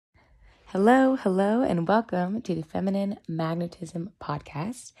Hello, and welcome to the Feminine Magnetism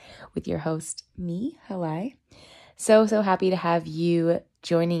Podcast with your host, me, Halai. So happy to have you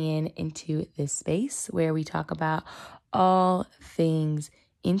joining into this space where we talk about all things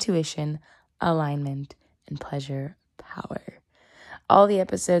intuition, alignment, and pleasure power. All the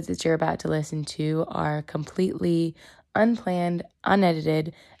episodes that you're about to listen to are completely unplanned,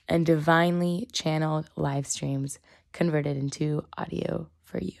 unedited, and divinely channeled live streams converted into audio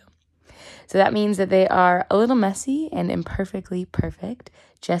for you. So that means that they are a little messy and imperfectly perfect,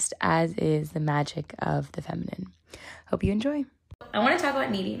 just as is the magic of the feminine. Hope you enjoy. I want to talk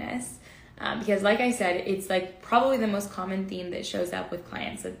about neediness because, like I said, it's like probably the most common theme that shows up with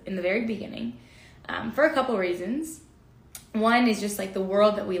clients in the very beginning for a couple reasons. One is just like the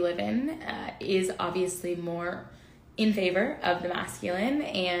world that we live in is obviously more in favor of the masculine,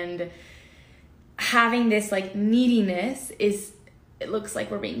 and having this like neediness it looks like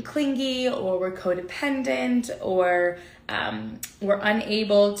we're being clingy or we're codependent or we're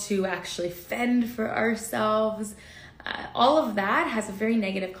unable to actually fend for ourselves. All of that has a very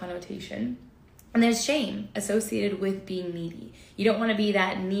negative connotation. And there's shame associated with being needy. You don't want to be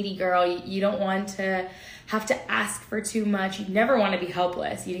that needy girl. You don't want to have to ask for too much. You never want to be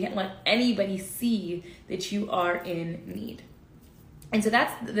helpless. You can't let anybody see that you are in need. And so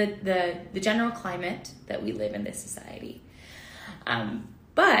that's the general climate that we live in this society.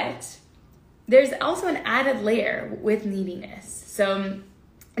 But there's also an added layer with neediness. So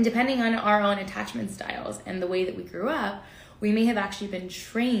depending on our own attachment styles and the way that we grew up, we may have actually been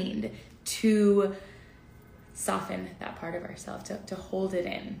trained to soften that part of ourselves, to hold it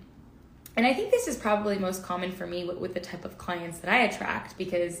in. And I think this is probably most common for me with the type of clients that I attract,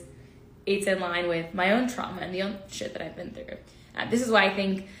 because it's in line with my own trauma and the own shit that I've been through. This is why I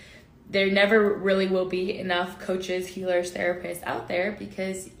think there never really will be enough coaches, healers, therapists out there,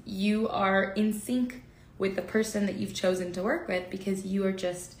 because you are in sync with the person that you've chosen to work with, because you are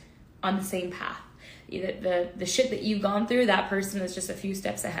just on the same path. The shit that you've gone through, that person is just a few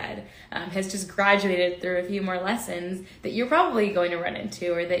steps ahead, has just graduated through a few more lessons that you're probably going to run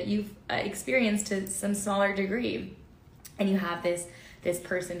into, or that you've experienced to some smaller degree. And you have this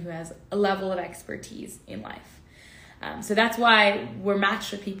person who has a level of expertise in life. So that's why we're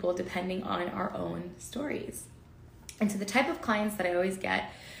matched with people depending on our own stories. And so the type of clients that I always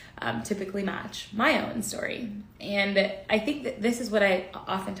get typically match my own story. And I think that this is what I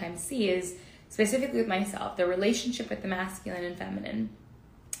oftentimes see is, specifically with myself, the relationship with the masculine and feminine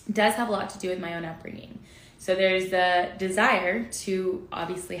does have a lot to do with my own upbringing. So there's the desire to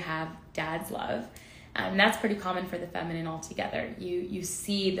obviously have dad's love. And that's pretty common for the feminine altogether. You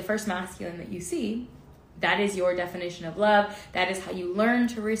see the first masculine that you see, that is your definition of love. That is how you learn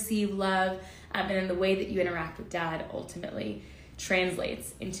to receive love. And then the way that you interact with dad ultimately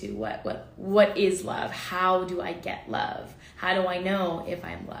translates into what is love? How do I get love? How do I know if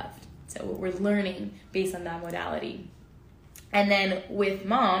I'm loved? So we're learning based on that modality. And then with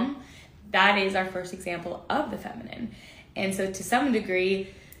mom, that is our first example of the feminine. And so to some degree,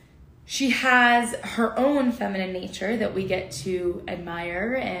 she has her own feminine nature that we get to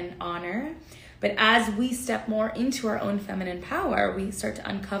admire and honor. But as we step more into our own feminine power, we start to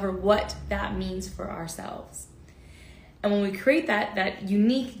uncover what that means for ourselves. And when we create that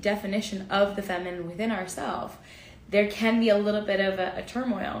unique definition of the feminine within ourselves, there can be a little bit of a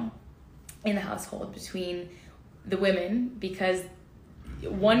turmoil in the household between the women, because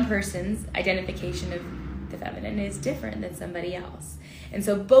one person's identification of the feminine is different than somebody else. And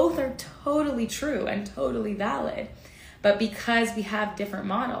so both are totally true and totally valid. But because we have different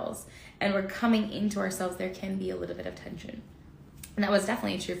models and we're coming into ourselves, there can be a little bit of tension. And that was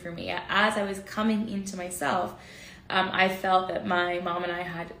definitely true for me. As I was coming into myself, I felt that my mom and I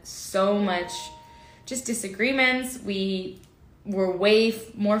had so much just disagreements. We were way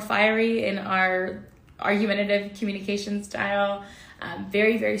more fiery in our argumentative communication style,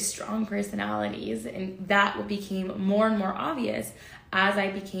 very, very strong personalities. And that became more and more obvious as I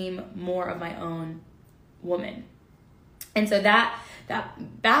became more of my own woman. And so that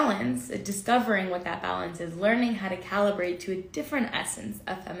balance, discovering what that balance is, learning how to calibrate to a different essence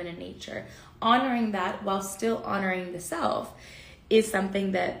of feminine nature, honoring that while still honoring the self, is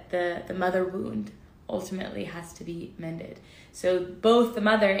something that the mother wound ultimately has to be mended. So both the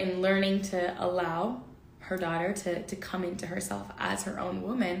mother in learning to allow her daughter to come into herself as her own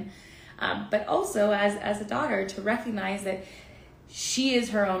woman, but also as a daughter to recognize that she is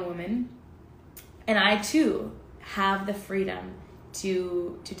her own woman, and I too have the freedom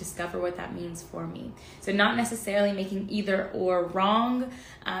to discover what that means for me. So not necessarily making either or wrong,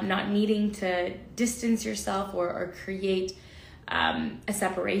 not needing to distance yourself or create a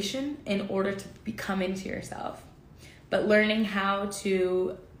separation in order to come into yourself, but learning how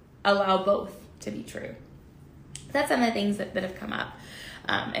to allow both to be true. That's some of the things that have come up.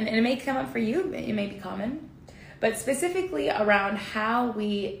 And it may come up for you, it may be common, but specifically around how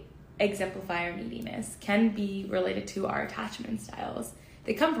we exemplify our neediness can be related to our attachment styles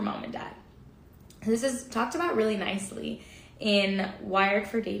that come from mom and dad. This is talked about really nicely in Wired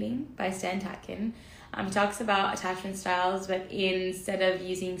for Dating by Stan Tatkin. He talks about attachment styles, but instead of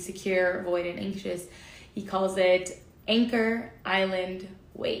using secure, avoidant, anxious, he calls it anchor, island,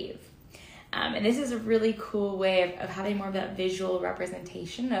 wave. And this is a really cool way of having more of that visual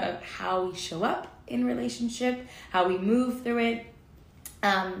representation of how we show up in relationship, how we move through it.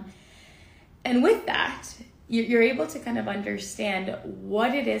 And with that, you're able to kind of understand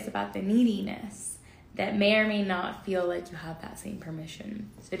what it is about the neediness that may or may not feel like you have that same permission.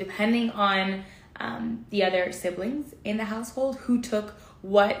 So depending on the other siblings in the household who took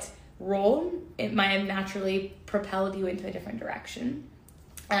what role, it might have naturally propelled you into a different direction.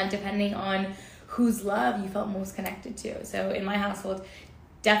 Depending on whose love you felt most connected to. So in my household,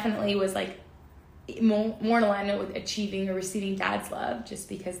 definitely was like more in alignment with achieving or receiving dad's love, just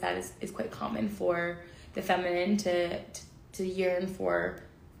because that is quite common for the feminine to yearn for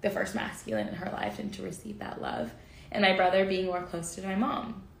the first masculine in her life and to receive that love. And my brother being more close to my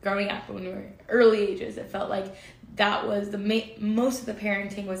mom. Growing up when we were early ages, it felt like that was most of the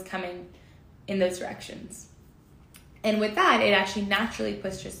parenting was coming in those directions. And with that, it actually naturally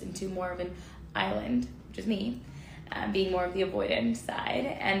pushed us into more of an island, which is me, being more of the avoidant side,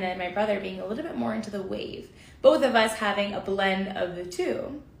 and then my brother being a little bit more into the wave. Both of us having a blend of the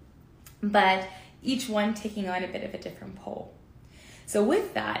two, but each one taking on a bit of a different pole. So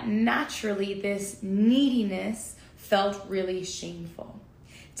with that, naturally, this neediness felt really shameful.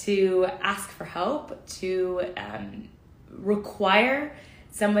 To ask for help, to require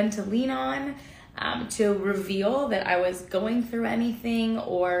someone to lean on, to reveal that I was going through anything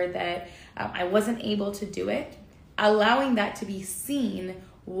or that I wasn't able to do it. Allowing that to be seen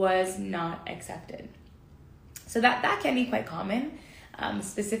was not accepted. So that can be quite common,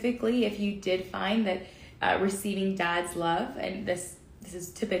 specifically if you did find that receiving dad's love, and this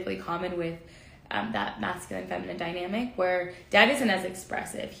is typically common with that masculine-feminine dynamic where dad isn't as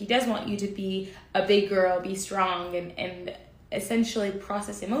expressive. He does want you to be a big girl, be strong, and essentially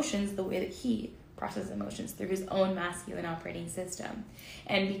process emotions the way that he processes emotions through his own masculine operating system.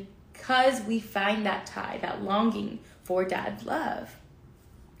 And because we find that tie, that longing for dad's love,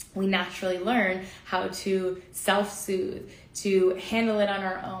 we naturally learn how to self-soothe, to handle it on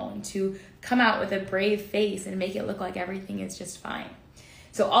our own, to come out with a brave face and make it look like everything is just fine.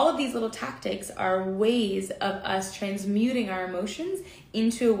 So all of these little tactics are ways of us transmuting our emotions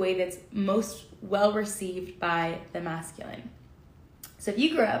into a way that's most well received by the masculine. So if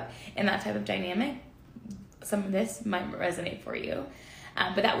you grew up in that type of dynamic, some of this might resonate for you.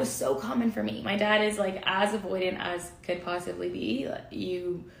 But that was so common for me. My dad is like as avoidant as could possibly be.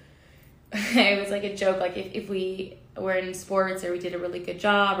 It was like a joke, like if we were in sports or we did a really good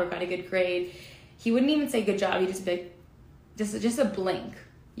job or got a good grade, he wouldn't even say good job. He'd just be like, just a blink.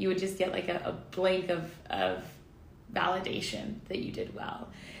 You would just get like a blink of validation that you did well.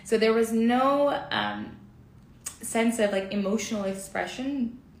 So there was no sense of like emotional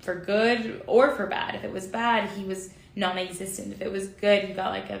expression for good or for bad. If it was bad, he was non-existent. If it was good, you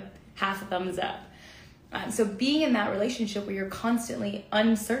got like a half a thumbs up. So being in that relationship where you're constantly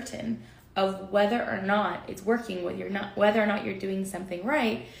uncertain of whether or not it's working, whether or not you're doing something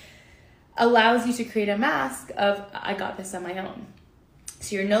right, allows you to create a mask of, I got this on my own.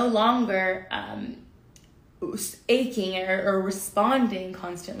 So you're no longer aching or responding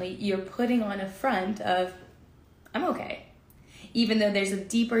constantly. You're putting on a front of, I'm okay. Even though there's a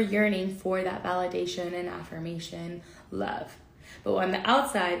deeper yearning for that validation and affirmation, love. But on the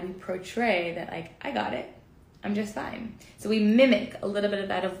outside, we portray that like, I got it. I'm just fine. So we mimic a little bit of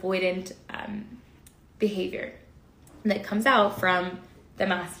that avoidant behavior that comes out from the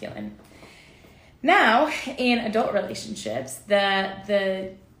masculine. Now, in adult relationships,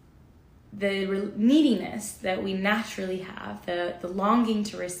 the neediness that we naturally have, the longing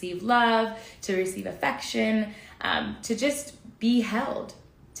to receive love, to receive affection, to just be held,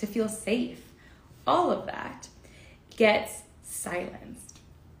 to feel safe, all of that gets silenced.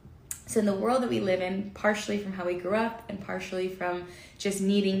 So in the world that we live in, partially from how we grew up and partially from just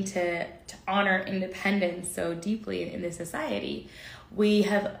needing to honor independence so deeply in this society, we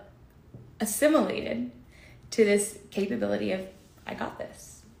have assimilated to this capability of, I got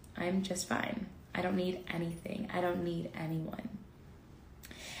this. I'm just fine. I don't need anything. I don't need anyone.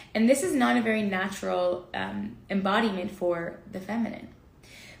 And this is not a very natural embodiment for the feminine,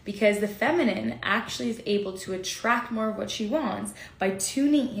 because the feminine actually is able to attract more of what she wants by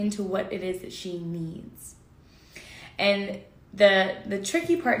tuning into what it is that she needs. And the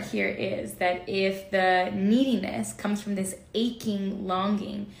tricky part here is that if the neediness comes from this aching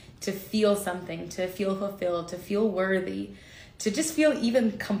longing to feel something, to feel fulfilled, to feel worthy, to just feel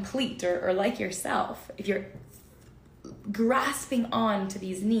even complete or like yourself, if you're grasping on to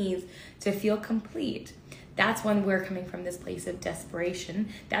these needs to feel complete, that's when we're coming from this place of desperation.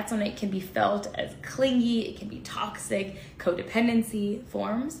 That's when it can be felt as clingy, it can be toxic, codependency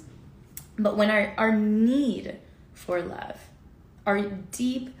forms. But when our need for love, our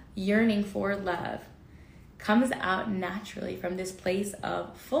deep yearning for love, comes out naturally from this place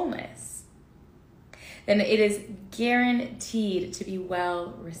of fullness, then it is guaranteed to be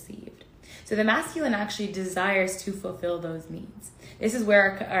well received. So the masculine actually desires to fulfill those needs. This is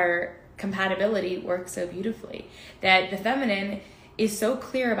where our compatibility works so beautifully, that the feminine is so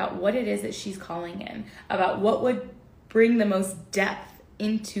clear about what it is that she's calling in, about what would bring the most depth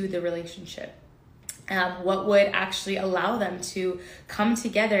into the relationship, what would actually allow them to come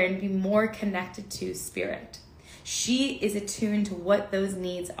together and be more connected to spirit. She is attuned to what those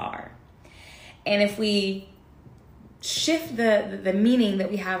needs are. And if we shift the meaning that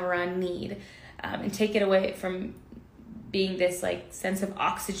we have around need and take it away from being this like sense of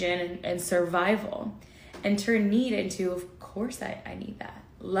oxygen and survival, and turn need into, of course I need that.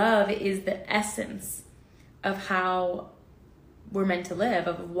 Love is the essence of how we're meant to live,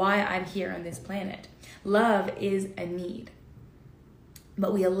 of why I'm here on this planet. Love is a need.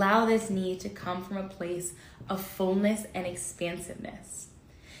 But we allow this need to come from a place of fullness and expansiveness.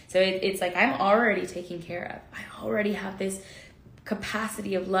 So it's like I'm already taken care of. I already have this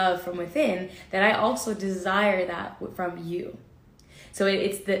capacity of love from within that I also desire that from you. So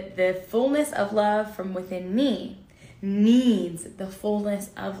it's the fullness of love from within me needs the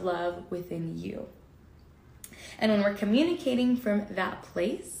fullness of love within you. And when we're communicating from that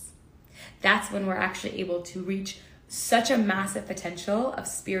place, that's when we're actually able to reach such a massive potential of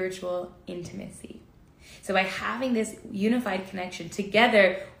spiritual intimacy. So by having this unified connection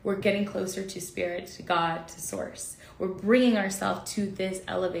together, we're getting closer to spirit, to God, to source. We're bringing ourselves to this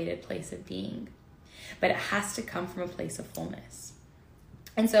elevated place of being. But it has to come from a place of fullness.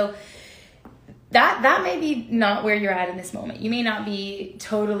 And so that may be not where you're at in this moment. You may not be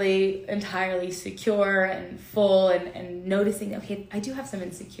totally, entirely secure and full and noticing, okay, I do have some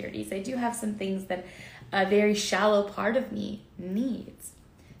insecurities. I do have some things that a very shallow part of me needs.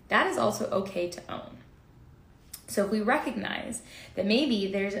 That is also okay to own. So if we recognize that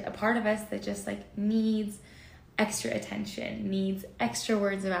maybe there's a part of us that just like needs extra attention, needs extra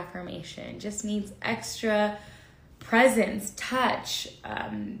words of affirmation, just needs extra presence, touch,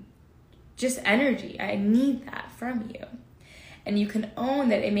 just energy. I need that from you. And you can own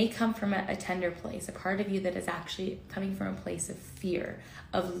that it may come from a tender place, a part of you that is actually coming from a place of fear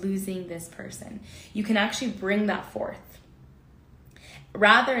of losing this person. You can actually bring that forth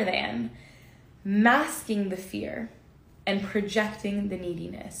rather than masking the fear and projecting the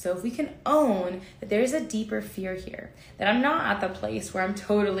neediness. So if we can own that there's a deeper fear here, that I'm not at the place where I'm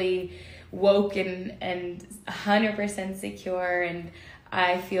totally woke and 100% secure and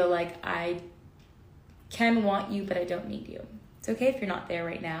I feel like I can want you, but I don't need you. It's okay if you're not there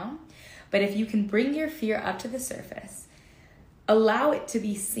right now, but if you can bring your fear up to the surface, allow it to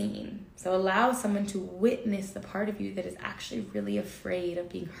be seen. So allow someone to witness the part of you that is actually really afraid of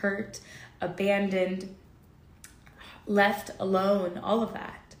being hurt, abandoned, left alone, all of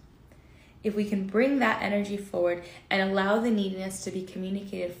that. If we can bring that energy forward and allow the neediness to be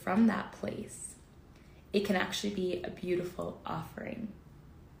communicated from that place, it can actually be a beautiful offering.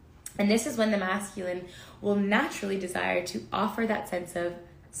 And this is when the masculine will naturally desire to offer that sense of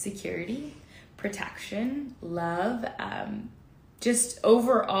security, protection, love, just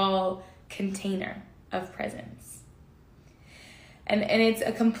overall container of presence. And it's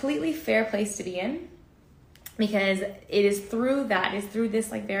a completely fair place to be in, because it is through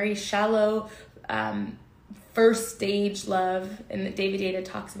this like very shallow first stage love, and David Deida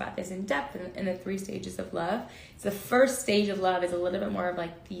talks about this in depth in the 3 stages of love. So the first stage of love is a little bit more of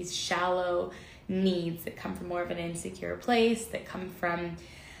like these shallow needs that come from more of an insecure place, that come from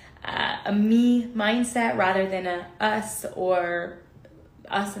a me mindset rather than a us or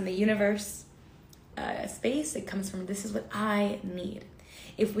us in the universe space. It comes from, this is what I need.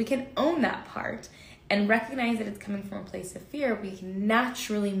 If we can own that part and recognize that it's coming from a place of fear, we can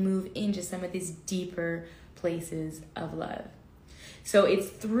naturally move into some of these deeper places of love. So it's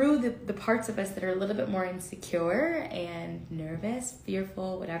through the parts of us that are a little bit more insecure and nervous,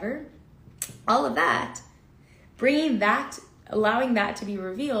 fearful, whatever, all of that, bringing that, allowing that to be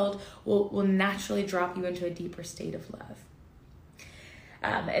revealed will naturally drop you into a deeper state of love.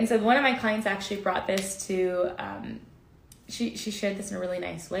 And so one of my clients actually brought this to, she shared this in a really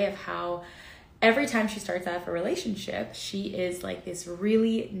nice way of how every time she starts out a relationship, she is like this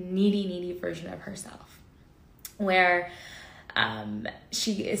really needy version of herself, where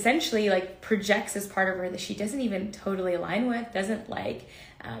she essentially like projects this part of her that she doesn't even totally align with, doesn't like,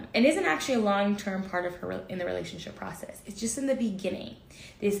 and isn't actually a long-term part of her in the relationship process. It's just in the beginning,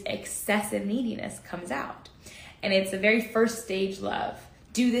 this excessive neediness comes out. And it's the very first stage love.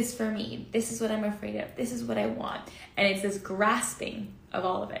 Do this for me. This is what I'm afraid of. This is what I want. And it's this grasping of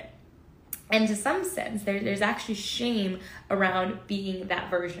all of it. And to some sense, there's actually shame around being that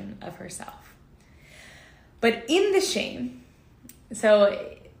version of herself. But in the shame,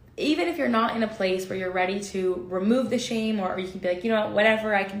 so even if you're not in a place where you're ready to remove the shame, or you can be like, you know what,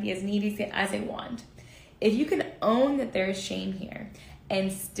 whatever, I can be as needy as I want. If you can own that there is shame here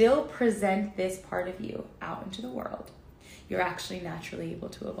and still present this part of you out into the world, you're actually naturally able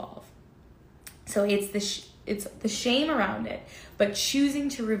to evolve. So it's the shame around it, but choosing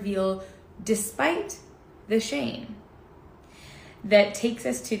to reveal despite the shame that takes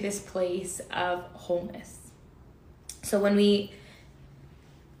us to this place of wholeness. So when we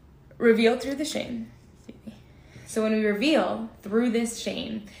reveal through the shame, so when we reveal through this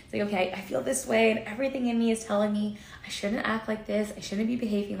shame, it's like, okay, I feel this way and everything in me is telling me I shouldn't act like this, I shouldn't be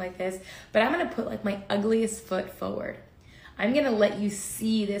behaving like this, but I'm gonna put like my ugliest foot forward. I'm gonna let you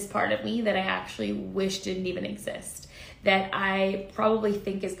see this part of me that I actually wish didn't even exist, that I probably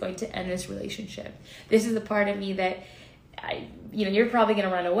think is going to end this relationship. This is the part of me that you're probably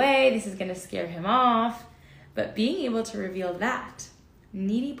gonna run away, this is gonna scare him off. But being able to reveal that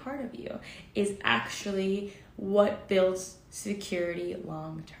needy part of you is actually what builds security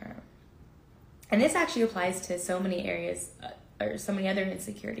long term. And this actually applies to so many areas or so many other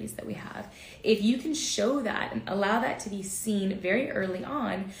insecurities that we have. If you can show that and allow that to be seen very early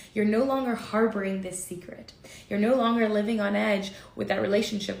on, you're no longer harboring this secret. You're no longer living on edge with that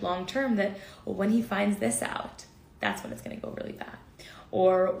relationship long term that, well, when he finds this out, that's when it's going to go really bad.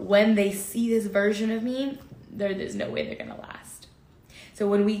 Or when they see this version of me, there's no way they're going to last. So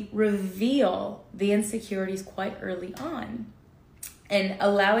when we reveal the insecurities quite early on and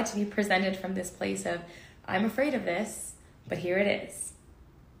allow it to be presented from this place of, I'm afraid of this, but here it is,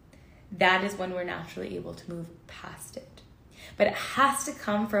 that is when we're naturally able to move past it. But it has to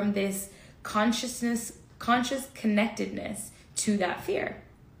come from this conscious connectedness to that fear.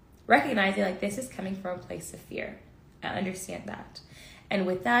 Recognizing like this is coming from a place of fear. I understand that. And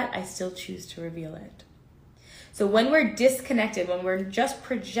with that, I still choose to reveal it. So when we're disconnected, when we're just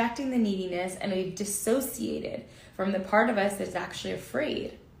projecting the neediness and we've dissociated from the part of us that's actually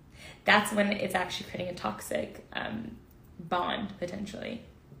afraid, that's when it's actually creating a toxic bond potentially.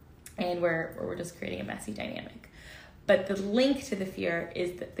 And we're just creating a messy dynamic. But the link to the fear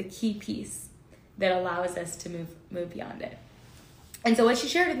is the key piece that allows us to move beyond it. And so what she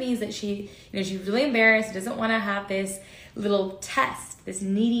shared with me is that she's really embarrassed, doesn't want to have this little test, this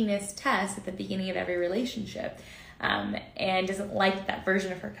neediness test at the beginning of every relationship, and doesn't like that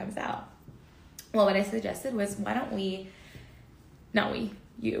version of her comes out. Well, what I suggested was, why don't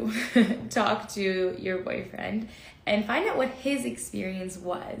you talk to your boyfriend and find out what his experience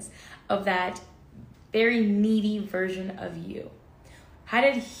was of that very needy version of you. How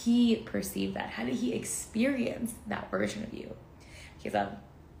did he perceive that? How did he experience that version of you? Because I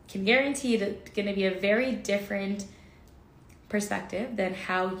can guarantee that it's going to be a very different perspective than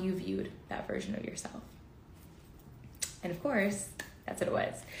how you viewed that version of yourself. And of course, that's what it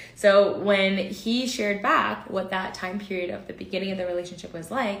was. So when he shared back what that time period of the beginning of the relationship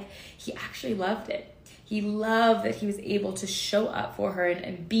was like, he actually loved it. He loved that he was able to show up for her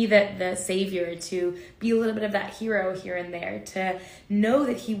and be the savior, to be a little bit of that hero here and there, to know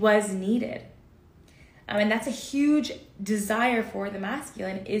that he was needed. And that's a huge desire for the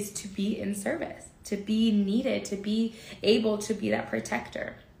masculine, is to be in service, to be needed, to be able to be that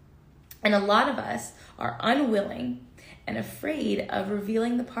protector. And a lot of us are unwilling and afraid of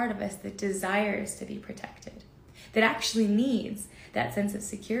revealing the part of us that desires to be protected, that actually needs that sense of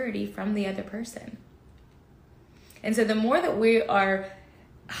security from the other person. And so the more that we are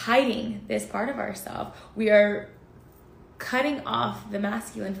hiding this part of ourselves, we are cutting off the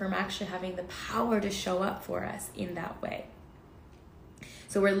masculine from actually having the power to show up for us in that way.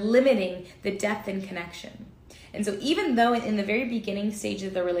 So we're limiting the depth and connection. And so even though in the very beginning stages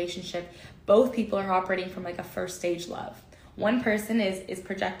of the relationship, both people are operating from like a first stage love, One person is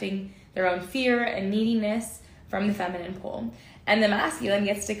projecting their own fear and neediness from the feminine pole, and the masculine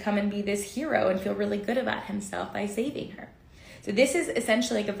gets to come and be this hero and feel really good about himself by saving her. So this is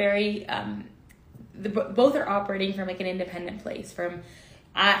essentially like a very, both are operating from like an independent place, from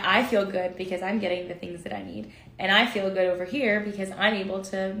I feel good because I'm getting the things that I need, and I feel good over here because I'm able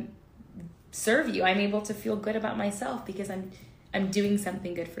to serve you. I'm able to feel good about myself because I'm doing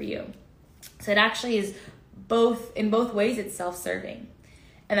something good for you. So it actually is in both ways, it's self-serving.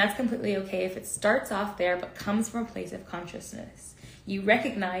 And that's completely okay if it starts off there but comes from a place of consciousness. You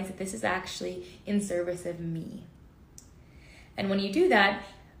recognize that this is actually in service of me. And when you do that,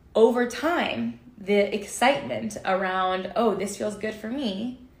 over time, the excitement around, oh, this feels good for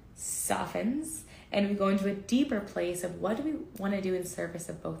me, softens, and we go into a deeper place of what do we want to do in service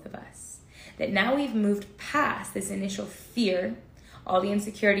of both of us. That now we've moved past this initial fear, all the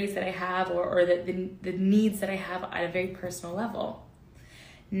insecurities that I have, or the needs that I have at a very personal level.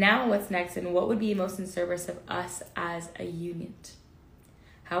 Now what's next, and what would be most in service of us as a unit?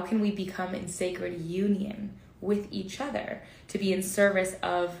 How can we become in sacred union with each other to be in service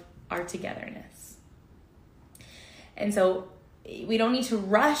of our togetherness? And so we don't need to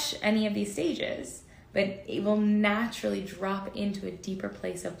rush any of these stages, but it will naturally drop into a deeper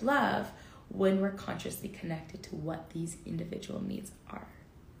place of love when we're consciously connected to what these individual needs are.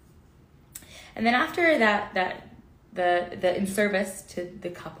 And then after that the in service to the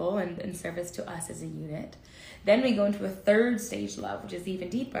couple and in service to us as a unit, then we go into a third stage love, which is even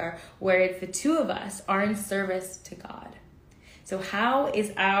deeper, where it's the two of us are in service to God. So how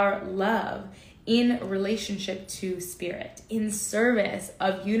is our love in relationship to spirit, in service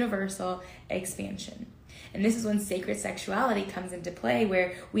of universal expansion? And this is when sacred sexuality comes into play,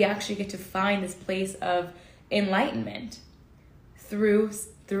 where we actually get to find this place of enlightenment through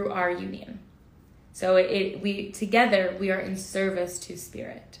our union. So together we are in service to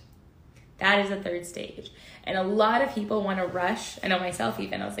spirit. That is the third stage. And a lot of people want to rush. I know myself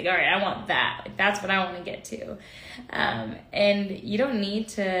even. I was like, all right, I want that. Like, that's what I want to get to. And you don't need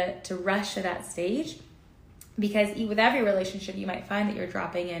to rush to that stage, because with every relationship, you might find that you're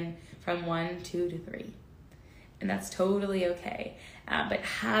dropping in from 1, 2 to 3. And that's totally okay. But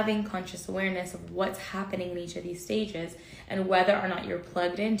having conscious awareness of what's happening in each of these stages, and whether or not you're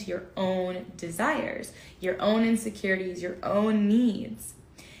plugged into your own desires, your own insecurities, your own needs,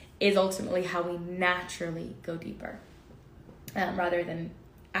 is ultimately how we naturally go deeper, rather than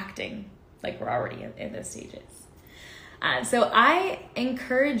acting like we're already in those stages. So I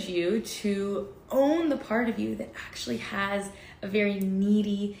encourage you to own the part of you that actually has a very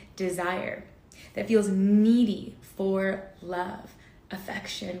needy desire, that feels needy for love,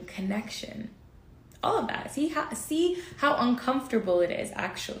 affection, connection, all of that. See how uncomfortable it is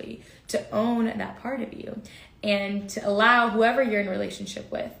actually to own that part of you, and to allow whoever you're in a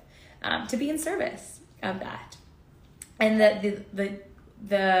relationship with to be in service of that. And the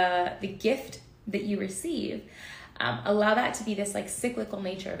gift that you receive, allow that to be this like cyclical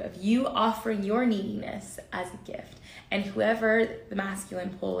nature of you offering your neediness as a gift, and whoever the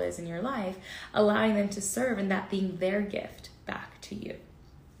masculine pole is in your life, allowing them to serve, and that being their gift back to you.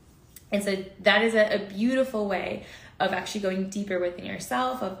 And so that is a beautiful way of actually going deeper within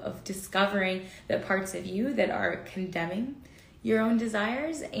yourself, of discovering the parts of you that are condemning your own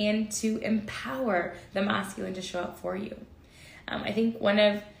desires, and to empower the masculine to show up for you. I think one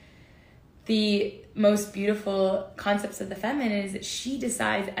of the most beautiful concepts of the feminine is that she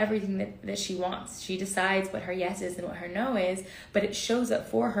decides everything that she wants. She decides what her yes is and what her no is, but it shows up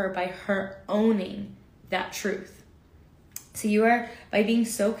for her by her owning that truth. So you are, by being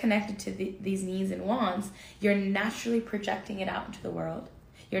so connected to these needs and wants, you're naturally projecting it out into the world.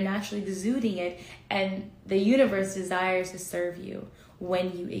 You're naturally exuding it, and the universe desires to serve you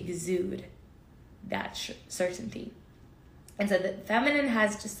when you exude that certainty. And so the feminine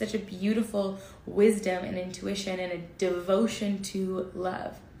has just such a beautiful wisdom and intuition and a devotion to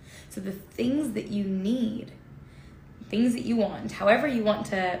love. So the things that you need, things that you want, however you want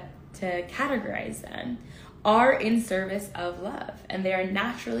to categorize them, are in service of love, and they are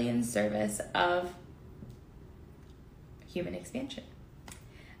naturally in service of human expansion.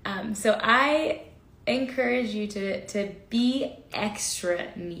 So I encourage you to be extra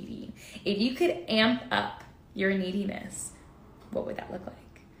needy. If you could amp up your neediness, what would that look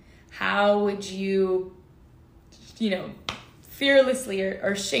like? How would you, fearlessly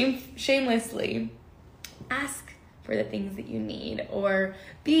or shamelessly ask for the things that you need, or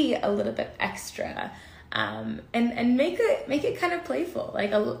be a little bit extra, and make it kind of playful,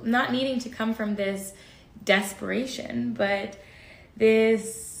 like not needing to come from this desperation, but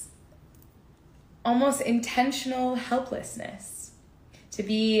this almost intentional helplessness, to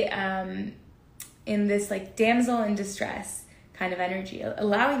be in this like damsel in distress kind of energy,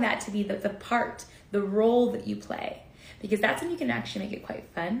 allowing that to be the role that you play, because that's when you can actually make it quite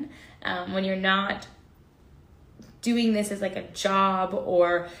fun, when you're not doing this as like a job,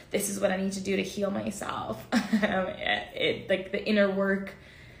 or this is what I need to do to heal myself. Like the inner work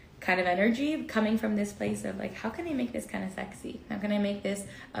kind of energy coming from this place of like, how can I make this kind of sexy? How can I make this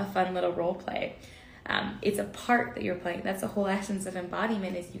a fun little role play? It's a part that you're playing. That's the whole essence of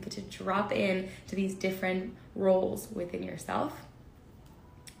embodiment, is you get to drop in to these different roles within yourself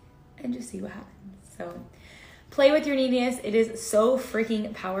and just see what happens. So play with your neediness. It is so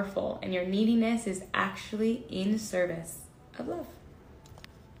freaking powerful, and your neediness is actually in service of love.